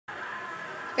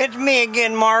It's me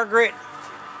again, Margaret.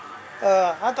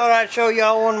 I thought I'd show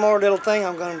y'all one more little thing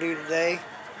I'm going to do today.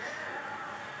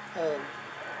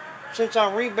 Since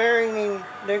I'm rebearing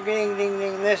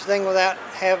this thing without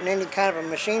having any kind of a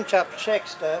machine shop to check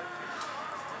stuff,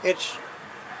 it's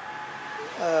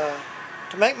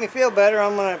to make me feel better,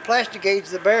 I'm going to plastic gauge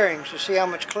the bearings to see how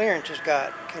much clearance it's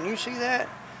got. Can you see that?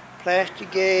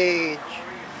 Plastic gauge.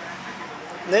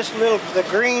 The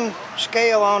green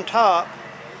scale on top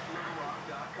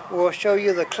will show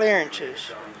you the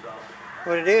clearances.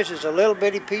 What it is a little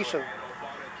bitty piece of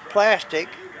plastic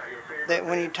that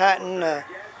when you tighten the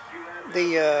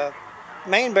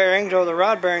main bearings or the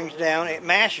rod bearings down, it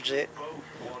mashes it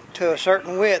to a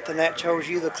certain width, and that shows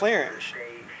you the clearance.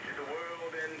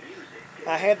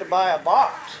 I had to buy a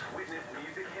box,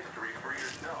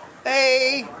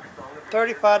 a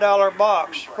 $35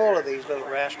 box full of these little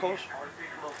rascals.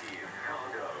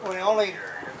 We only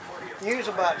use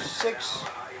about 6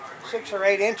 or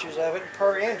 8 inches of it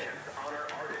per engine.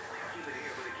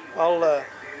 I'll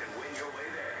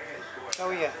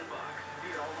show you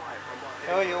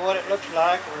what it looks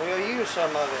like, and we'll use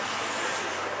some of it.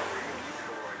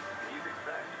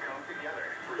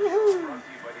 Woohoo!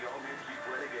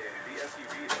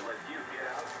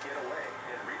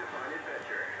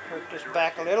 Put this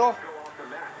back a little.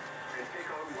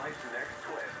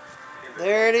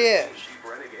 There it is.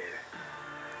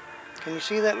 Can you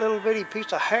see that little bitty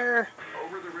piece of hair?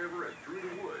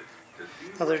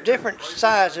 Now there's different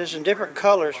sizes and different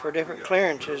colors for different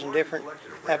clearances and different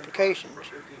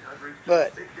applications.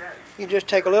 But you just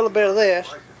take a little bit of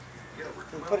this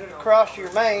and put it across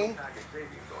your main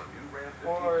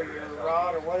or your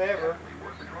rod or whatever.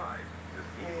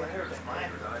 And there's the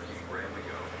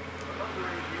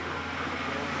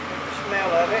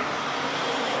smell of it.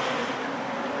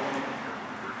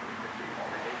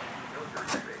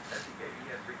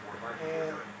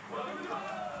 And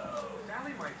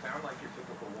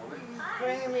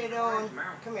cram it on.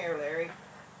 Come here, Larry.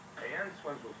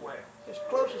 As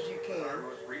close as you can.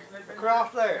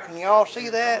 Across there. Can you all see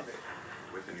that?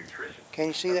 Can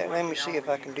you see that? Let me see if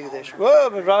I can do this. Whoa,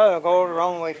 but I'll go the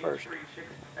wrong way first.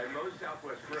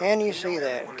 Can you see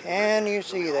that? Can you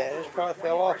see that? This probably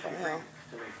fell off by now.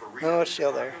 No, it's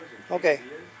still there. Okay.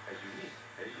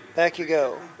 Back you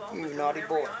go, you naughty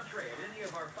boy.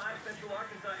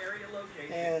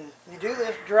 And you do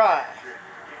this dry.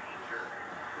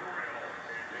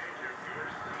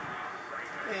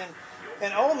 And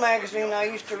an old magazine I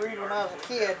used to read when I was a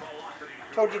kid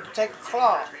told you to take a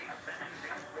cloth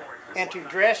and to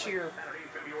dress your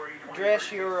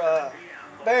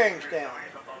bearings down.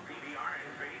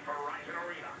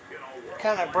 It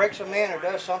kind of breaks them in or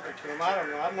does something to them. I don't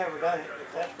know. I've never done it,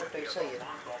 but that's what they said.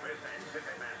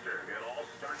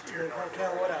 You can't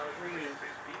tell what I was reading.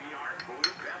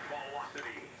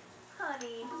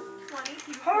 Honey,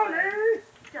 22 Honey! points.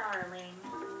 Darling,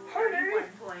 Honey! 31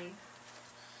 points.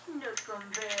 No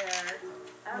compare.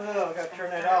 Oh, I've got to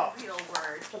turn that off. Real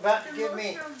words. It's about to The give most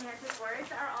me... romantic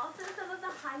words are also some of the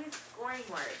highest scoring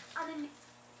words on a...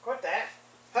 Quit that.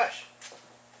 Hush.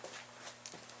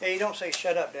 Yeah, you don't say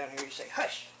shut up down here. You say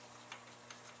hush.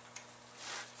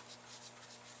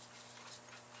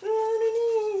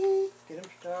 Get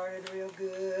them started real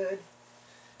good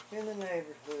in the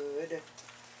neighborhood.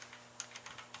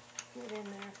 Get in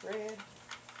there, Fred.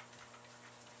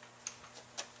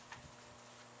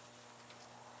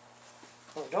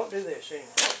 Oh, don't do this anyway.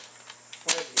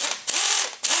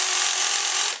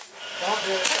 Don't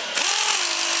do it.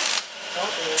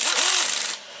 Don't do it.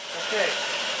 Okay.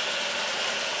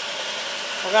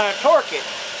 We're going to torque it.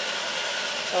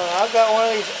 I've got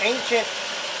one of these ancient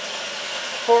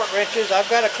torque wrenches. I've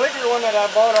got a clicker one that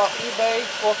I bought off eBay.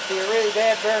 Supposed to be a really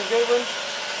bad-burn good one.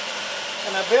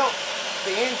 And I built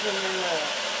the engine in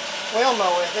Wilma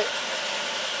with it.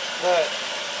 But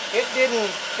it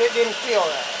didn't feel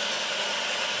right.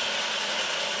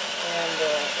 And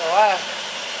so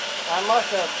I must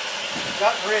have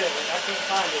gotten rid of it. I can't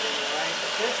find it anyway.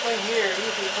 But this thing here is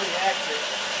usually pretty accurate.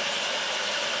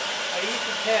 I used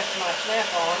to test my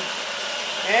snap-on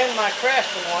and my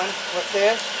Craftsman one with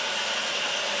this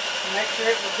to make sure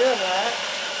it was doing right.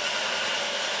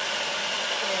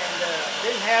 And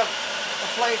didn't have a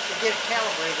place to get it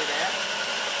calibrated at.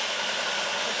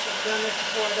 I should have done this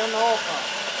before I done the oil pump.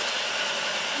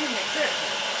 Excuse me,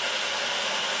 Christmas.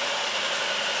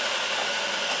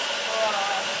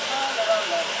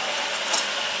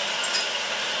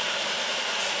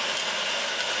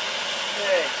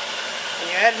 Okay. When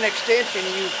you add an extension,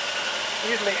 you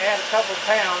usually add a couple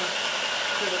pounds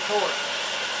to the torque.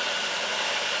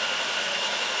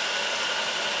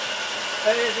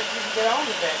 That is if you can get on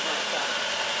the deck next time.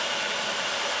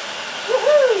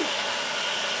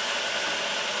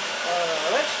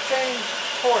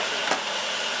 portion.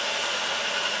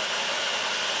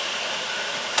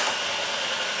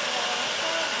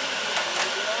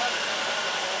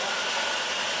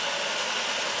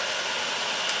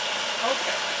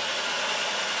 Okay.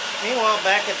 Meanwhile,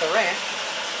 back at the ranch.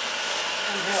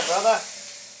 Come here, brother.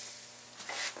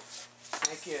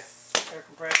 Thank you, air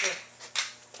compressor.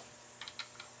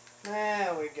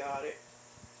 Now we got it.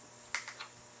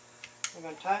 We're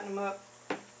going to tighten them up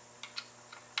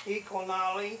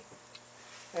equally,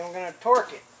 and we're going to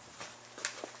torque it.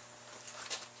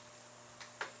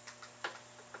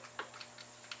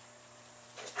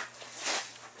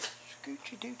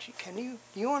 Scoochie doochie.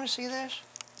 Do you want to see this?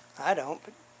 I don't,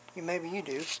 but maybe you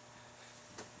do.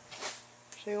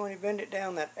 See, when you bend it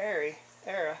down that area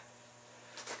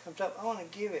comes up. I want to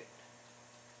give it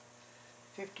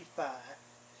 55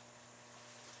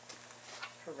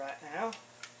 for right now.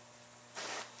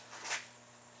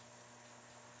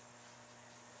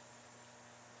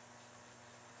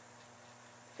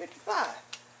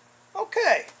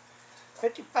 Okay.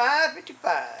 55.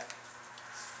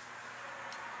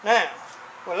 Now,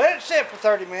 we'll let it sit for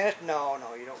 30 minutes. No,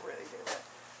 you don't really do that.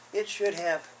 It should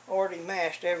have already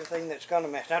mashed everything that's going to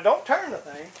mash. Now, don't turn the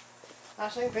thing.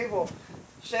 I've seen people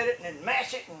set it and then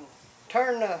mash it and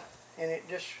turn and it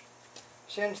just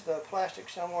sends the plastic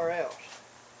somewhere else.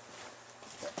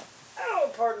 Oh,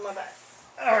 pardon my back.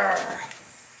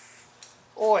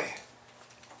 Oi.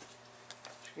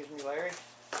 Excuse me, Larry.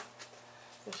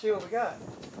 Let's see what we got.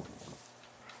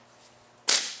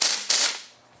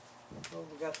 Well,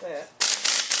 we got that.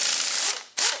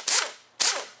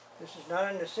 This is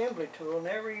not an assembly tool.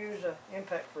 Never use an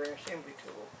impact for an assembly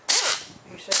tool.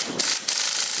 He said.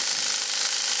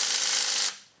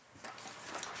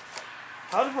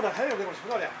 How would I have it?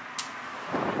 Go down.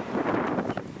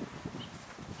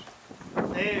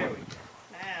 There we go.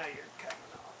 Now you're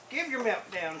coming off. Give your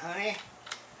milk down, honey.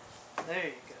 There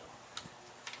you go.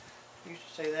 Used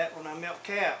to say that when I milk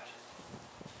cows.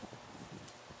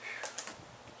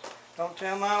 Don't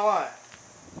tell my wife.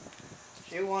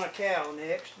 She'll want a cow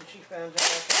next, and she finds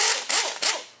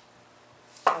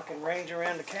out I can range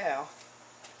around the cow.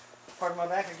 Pardon my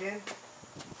back again.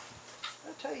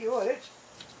 I'll tell you what,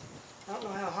 I don't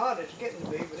know how hot it's getting to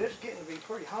be, but it's getting to be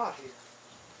pretty hot here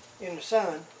in the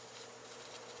sun.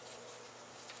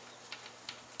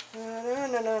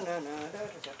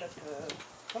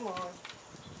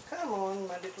 Come on,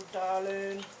 my little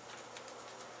darling,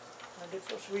 my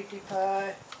little sweetie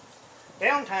pie.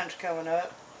 Valentine's coming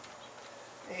up,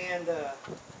 and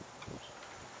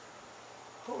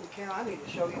holy cow, I need to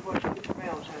show you what you do for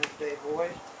Valentine's Day,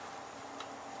 boys.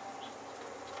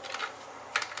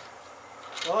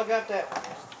 Well, I got that one.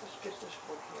 Let's get this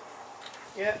one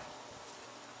here. Yep.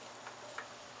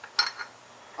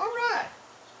 All right.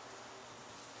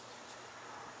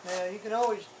 Now you can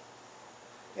always,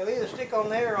 you'll either stick on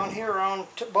there, or on here, or on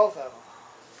both of them.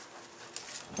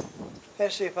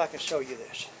 Let's see if I can show you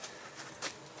this.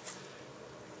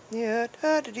 Yeah,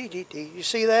 da-da-dee-dee-dee. You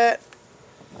see that?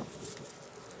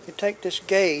 You take this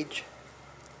gauge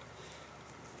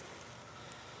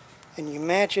and you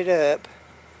match it up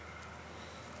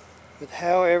with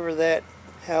however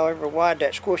wide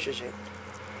that squishes it.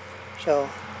 So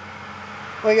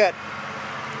we got,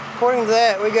 according to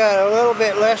that, we got a little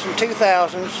bit less than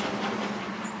 2/1000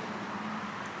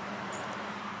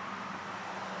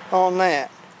 on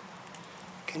that.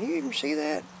 Can you even see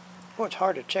that? Well, it's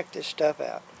hard to check this stuff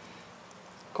out.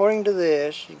 According to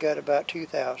this, you got about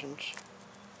 2/1000.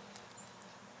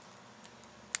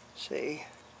 See?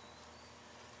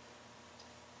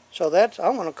 So that's,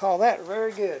 I'm going to call that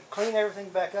very good. Clean everything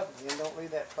back up again. Don't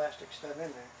leave that plastic stuff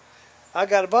in there. I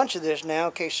got a bunch of this now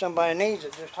in case somebody needs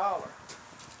it. Just holler.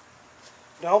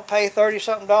 Don't pay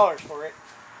 $30-something for it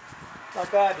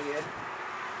like I did.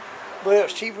 But it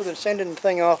was cheaper than sending the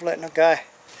thing off and letting a guy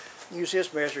use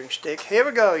his measuring stick. Here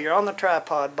we go. You're on the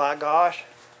tripod, by gosh.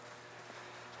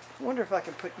 I wonder if I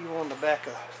can put you on the back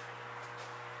of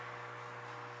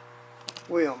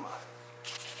Wilma.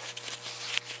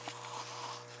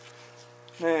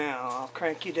 Now, I'll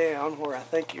crank you down where I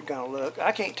think you're going to look.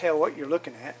 I can't tell what you're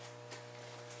looking at.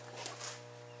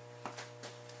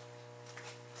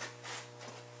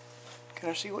 Can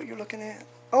I see what you're looking at?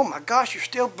 Oh my gosh, you're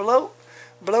still blowed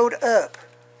up.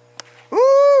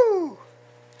 Woo!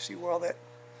 See where all that...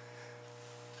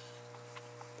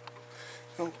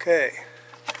 Okay.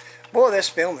 Boy, this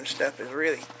filming stuff is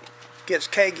really gets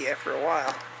cagey after a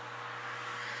while.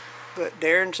 But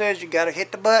Darren says you got to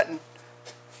hit the button.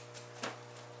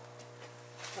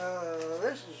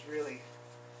 This is really...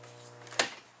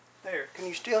 There, can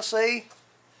you still see?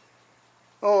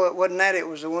 Oh, it wasn't that, it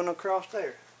was the one across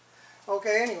there.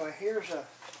 Okay, anyway, here's a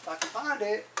If I can find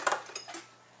it.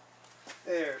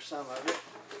 There's some of it.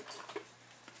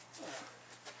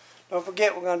 Don't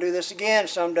forget, we're going to do this again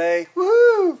someday.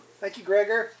 Woohoo! Thank you,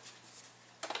 Gregor.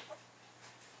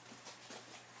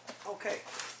 Okay.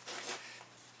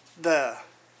 The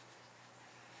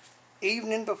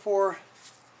evening before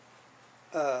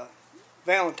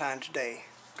Valentine's Day,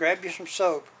 grab you some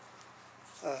soap.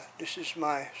 This is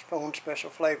my own special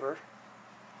flavor.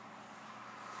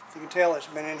 You can tell it's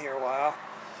been in here a while.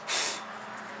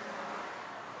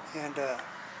 And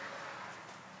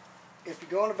if you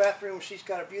go in the bathroom, she's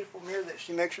got a beautiful mirror that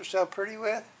she makes herself pretty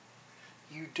with.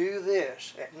 You do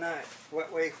this at night.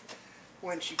 That way,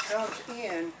 when she comes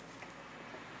in,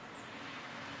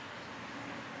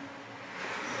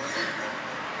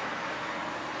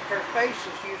 her face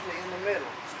is usually in the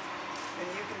middle. And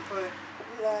you can put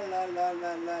la la la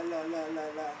la la la la la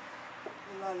la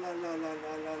la la la la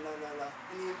la la la la,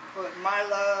 and you can put my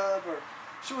love or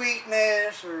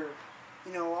sweetness or,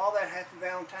 you know, all that. Happy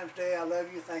Valentine's Day, I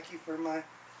love you, thank you for my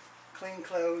clean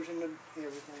clothes and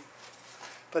everything.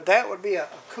 But that would be a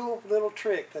cool little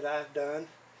trick that I've done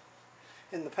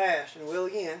in the past and will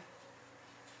again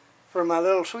for my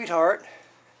little sweetheart.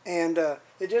 And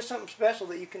it's just something special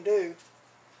that you can do.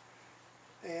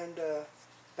 And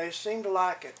they seem to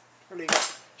like it. Really,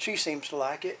 she seems to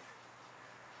like it.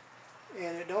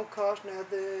 And it don't cost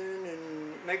nothing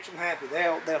and makes them happy.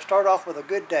 They'll start off with a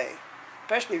good day.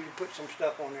 Especially if you put some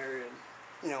stuff on there and,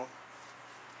 you know,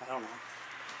 I don't know.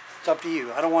 It's up to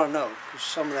you. I don't want to know because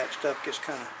some of that stuff gets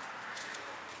kind of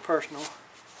personal.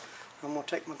 I'm going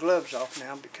to take my gloves off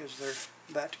now because they're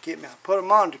about to get me. I put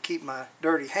them on to keep my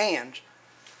dirty hands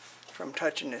from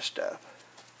touching this stuff.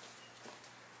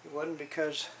 It wasn't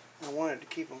because I wanted to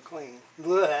keep them clean.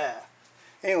 Blah.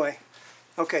 Anyway,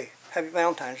 okay, happy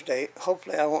Valentine's Day.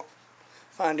 Hopefully I won't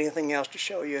find anything else to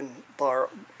show you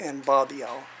and bother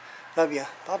y'all. Love ya.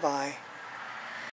 Bye-bye.